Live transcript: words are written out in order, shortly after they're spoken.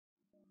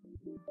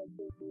Too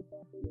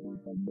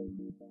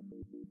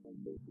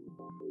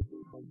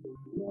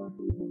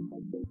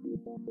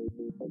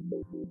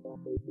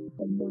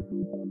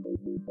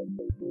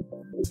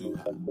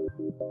high.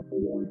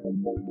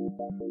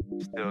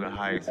 Still the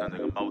highest under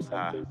the most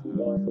high.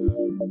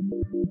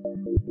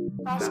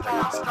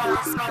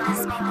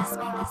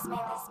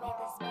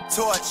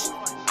 Torch.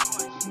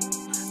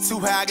 Too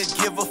high to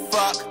give a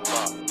fuck.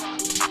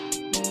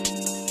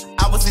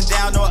 I wasn't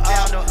down or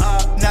up.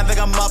 Now that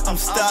I'm up, I'm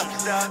stuck.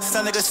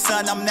 Son of the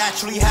sun, I'm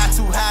naturally high.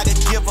 Too high to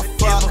give a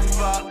fuck.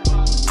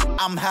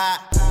 I'm high.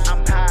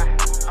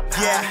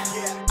 Yeah,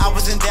 I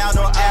wasn't down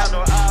or up.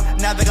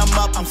 Now that I'm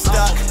up, I'm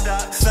stuck.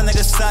 Son of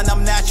the sun,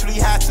 I'm naturally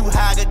high. Too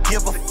high to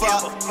give a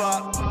fuck.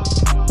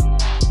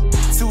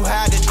 Too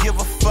high to give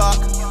a fuck.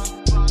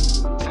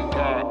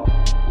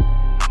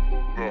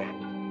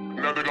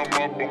 Now that I'm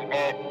up, way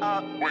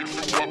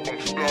too up, I'm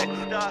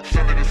stuck.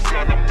 Son of the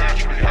sun, I'm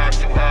naturally high.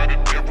 Too high to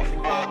give a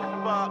fuck.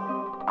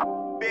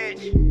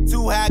 Bitch.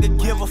 Too high to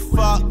give a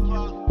fuck.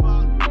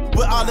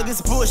 With all of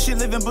this bullshit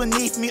living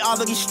beneath me, all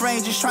of these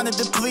strangers trying to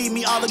deplete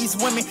me, all of these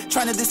women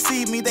trying to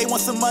deceive me. They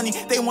want some money,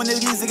 they want it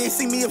easy, they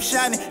see me up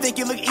shining, think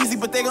it look easy,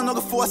 but they don't know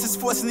the force is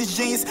forcing this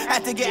genius.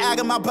 Had to get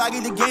out of my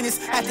body to gain this,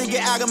 had to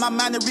get out of my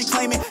mind to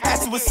reclaim it. Had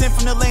to ascend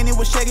from the lane, it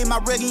was shady, my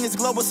radiance,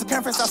 global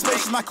circumference, how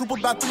spacious, my coupe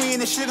about 3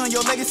 and the shit on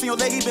your legacy. Your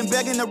lady been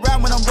begging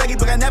around when I'm ready,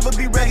 but I never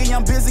be ready.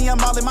 I'm busy, I'm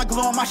all in my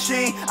glow on my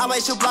sheen. I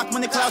light your block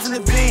when the clouds in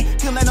the vein.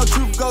 Can't let no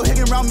truth go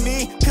hidden around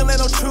me. Can't let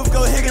no truth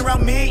go hidden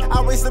around me.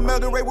 I raise the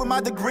murder rate with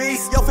my degrees.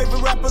 Your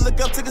favorite rapper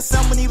look up to the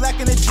sun when he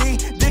lacking a G.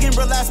 Didn't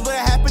realize what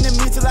happened to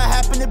me till I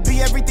happen to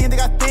be everything that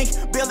I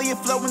think. Barely a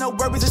flow with no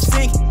worries to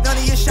sink. None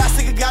of your shots,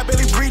 nigga, got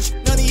barely reach.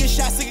 None of your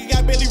shots, nigga,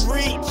 got barely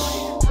reach.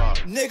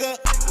 Nigga,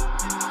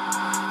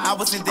 I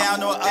wasn't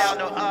down or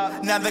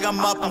up. Now that I'm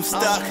up, I'm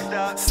stuck.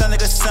 Son of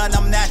the sun,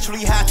 I'm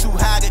naturally high. Too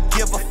high to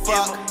give a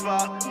fuck.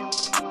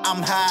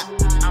 I'm high.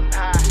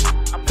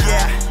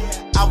 Yeah,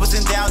 I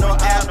wasn't down or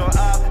up.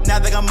 Now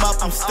that I'm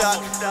up, I'm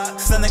stuck.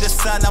 Son of the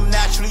sun, I'm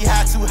naturally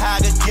high. Too high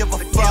to give a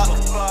fuck.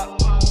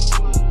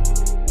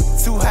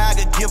 Too high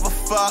to give a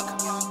fuck.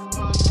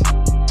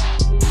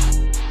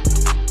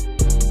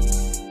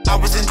 I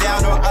wasn't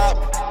down or up.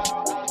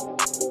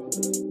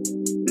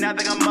 Now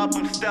that I'm up,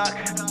 I'm stuck.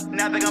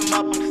 Now that I'm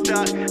up, I'm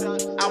stuck.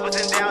 I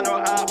wasn't down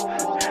or up.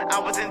 I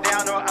wasn't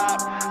down or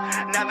up.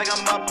 Now that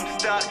I'm up, I'm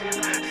stuck.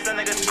 Son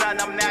of the sun,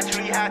 I'm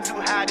naturally high. Too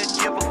high to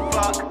give a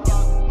fuck.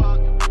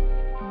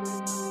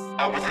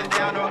 I wasn't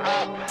down or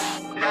up.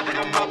 Now that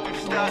I'm up, I'm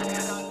stuck.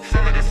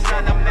 Son of the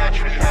sun, I'm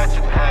naturally high.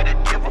 Too high to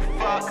give a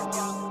fuck.